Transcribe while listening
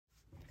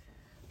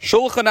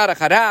Shulchan Aruch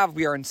Harav,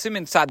 we are in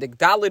Siman Tzadik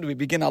Dalid. We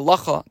begin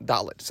Halacha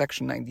Dalid,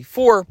 section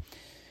 94.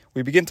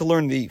 We begin to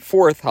learn the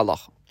fourth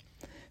Halacha.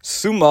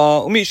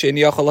 Suma umishen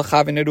yachal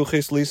lechavin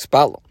eruchis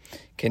lispalo.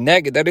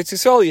 Keneged Eretz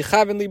Yisrael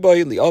yichavin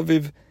liboy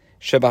liaviv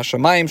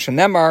shebashamayim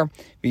shenemar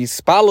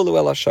v'yispalalu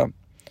el Hashem.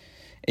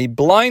 A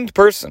blind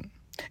person,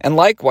 and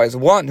likewise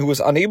one who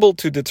is unable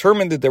to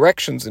determine the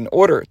directions in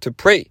order to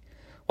pray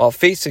while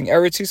facing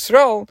Eretz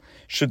Yisrael,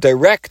 should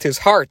direct his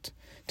heart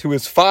to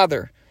his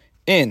Father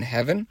in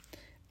heaven,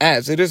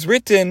 as it is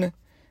written,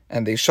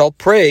 and they shall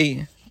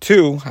pray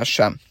to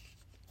Hashem.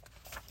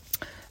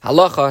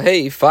 Halacha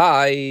Hey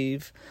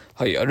 5.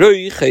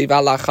 Hayaroi chayv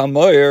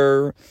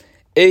alachamoyer.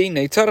 Ein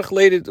eitzarech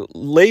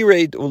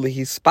leired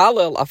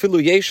ulehispalel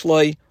afilu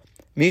yeshloi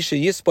misha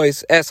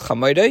yispois es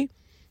chamoyrei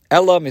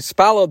ela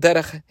mispalel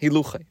derech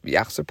hiluchay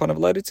v'yachzer panav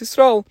l'Eretz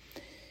Yisrael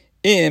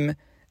im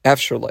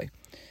efsherloi.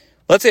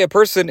 Let's say a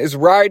person is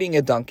riding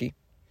a donkey,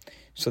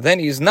 so then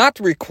he is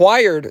not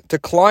required to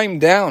climb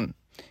down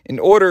in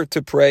order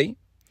to pray.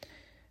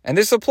 And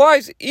this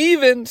applies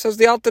even, says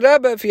the Alter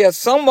Rebbe, if he has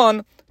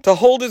someone to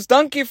hold his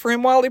donkey for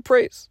him while he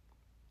prays.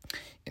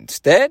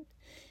 Instead,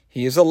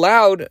 he is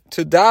allowed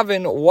to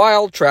daven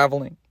while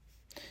traveling.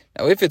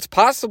 Now, if it's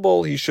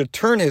possible, he should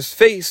turn his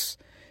face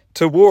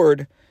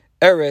toward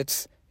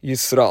Eretz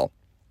Yisrael.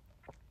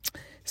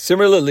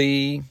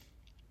 Similarly,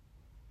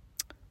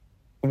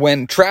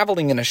 when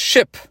traveling in a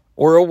ship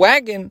or a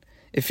wagon,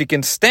 if he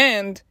can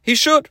stand, he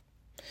should.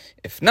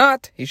 If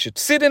not, he should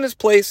sit in his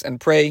place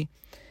and pray,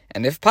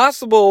 and if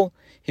possible,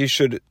 he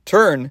should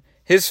turn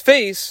his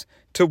face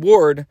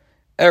toward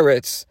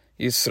Eretz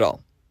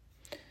Yisrael.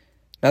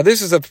 Now,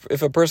 this is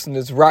if a person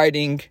is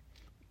riding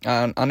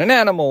on an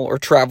animal or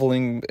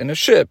traveling in a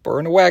ship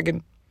or in a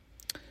wagon.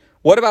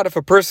 What about if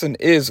a person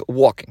is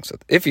walking? So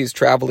if he's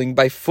traveling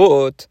by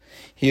foot,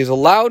 he is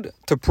allowed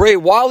to pray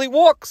while he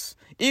walks,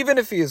 even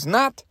if he is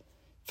not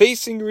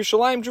facing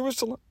Yerushalayim,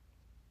 Jerusalem.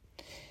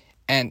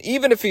 And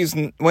even if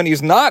when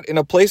he's not in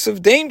a place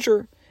of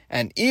danger,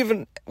 and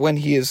even when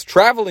he is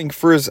traveling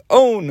for his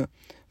own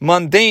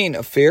mundane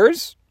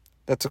affairs,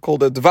 that's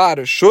called a dvar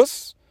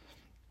shus,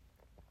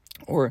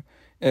 or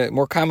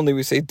more commonly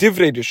we say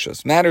divrei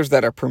shus, matters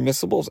that are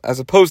permissible, as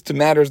opposed to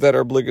matters that are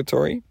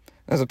obligatory,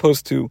 as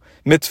opposed to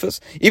mitzvahs.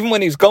 Even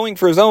when he's going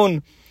for his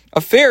own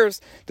affairs,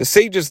 the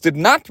sages did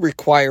not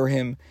require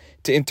him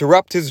to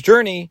interrupt his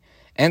journey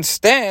and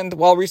stand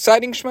while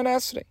reciting Shemona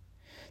Esrei.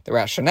 The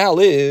rationale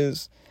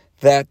is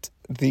that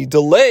the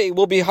delay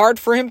will be hard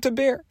for him to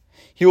bear.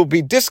 He will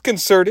be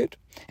disconcerted,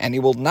 and he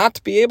will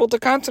not be able to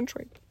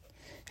concentrate.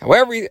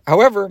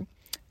 However,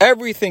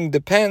 everything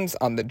depends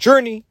on the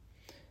journey,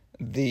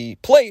 the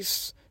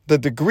place, the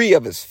degree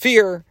of his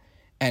fear,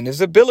 and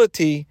his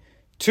ability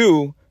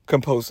to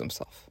compose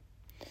himself.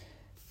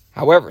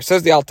 However,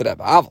 says the Alter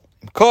Rebbe,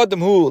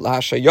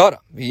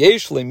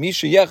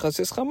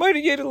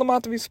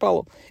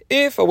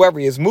 if, however,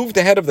 he has moved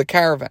ahead of the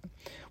caravan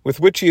with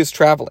which he is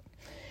traveling,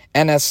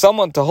 and has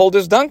someone to hold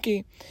his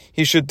donkey,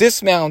 he should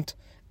dismount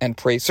and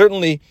pray.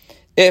 Certainly,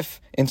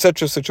 if in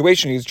such a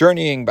situation he's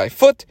journeying by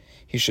foot,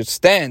 he should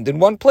stand in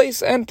one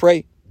place and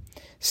pray.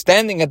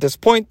 Standing at this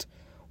point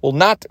will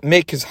not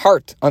make his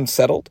heart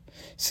unsettled,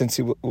 since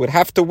he would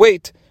have to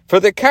wait for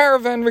the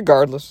caravan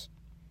regardless.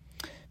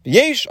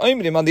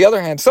 On the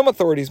other hand, some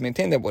authorities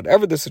maintain that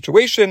whatever the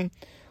situation,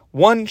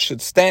 one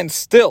should stand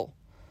still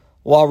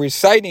while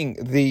reciting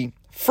the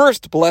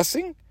first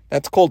blessing.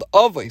 That's called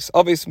Avos.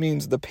 Avos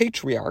means the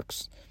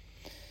patriarchs.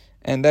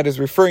 And that is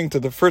referring to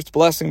the first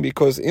blessing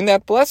because in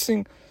that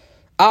blessing,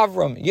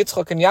 Avram,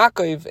 Yitzchak, and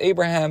Yaakov,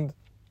 Abraham,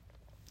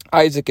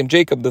 Isaac, and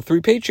Jacob, the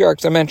three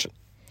patriarchs are mentioned.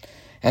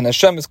 And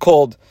Hashem is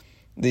called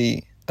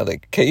the God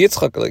of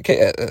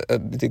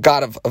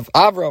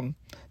Avram,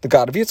 the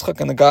God of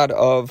Yitzchak, and the God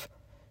of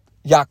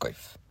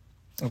Yaakov.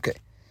 Okay.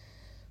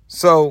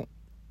 So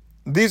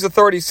these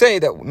authorities say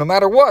that no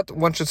matter what,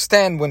 one should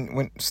stand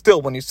when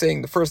he's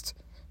saying the first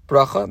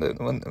bracha,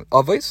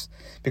 avos,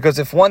 because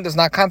if one does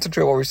not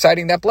concentrate while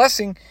reciting that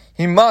blessing,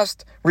 he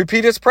must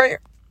repeat his prayer.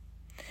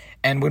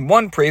 And when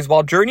one prays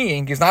while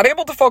journeying, he's not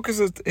able to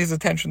focus his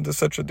attention to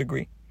such a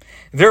degree.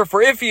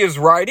 Therefore, if he is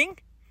riding,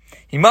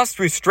 he must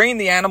restrain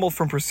the animal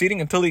from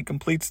proceeding until he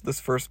completes this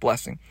first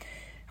blessing.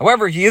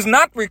 However, he is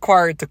not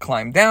required to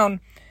climb down,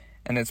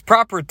 and it's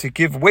proper to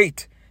give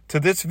weight to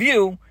this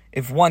view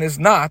if one is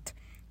not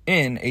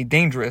in a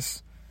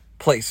dangerous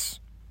place.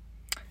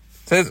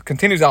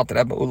 Continues out that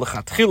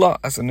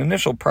as an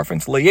initial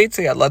preference, as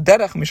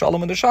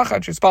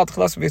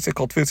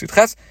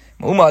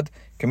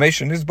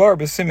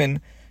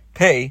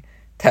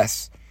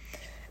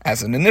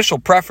an initial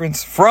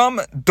preference from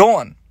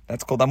dawn,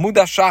 that's called Amud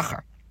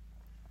HaShachar,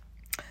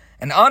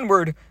 and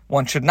onward,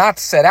 one should not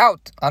set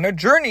out on a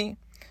journey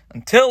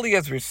until he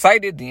has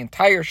recited the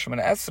entire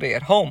Shemona Esrei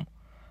at home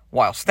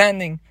while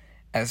standing,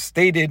 as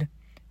stated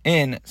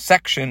in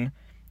section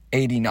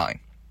 89.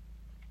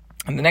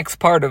 In the next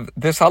part of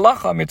this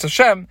halacha, Mitzvah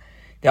Shem,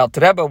 the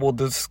Alter Rebbe will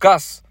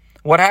discuss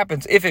what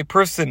happens if a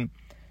person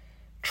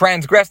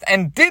transgressed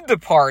and did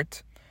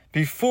depart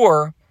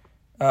before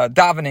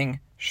davening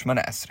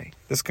Shmana Esrei.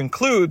 This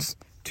concludes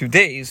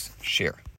today's shir.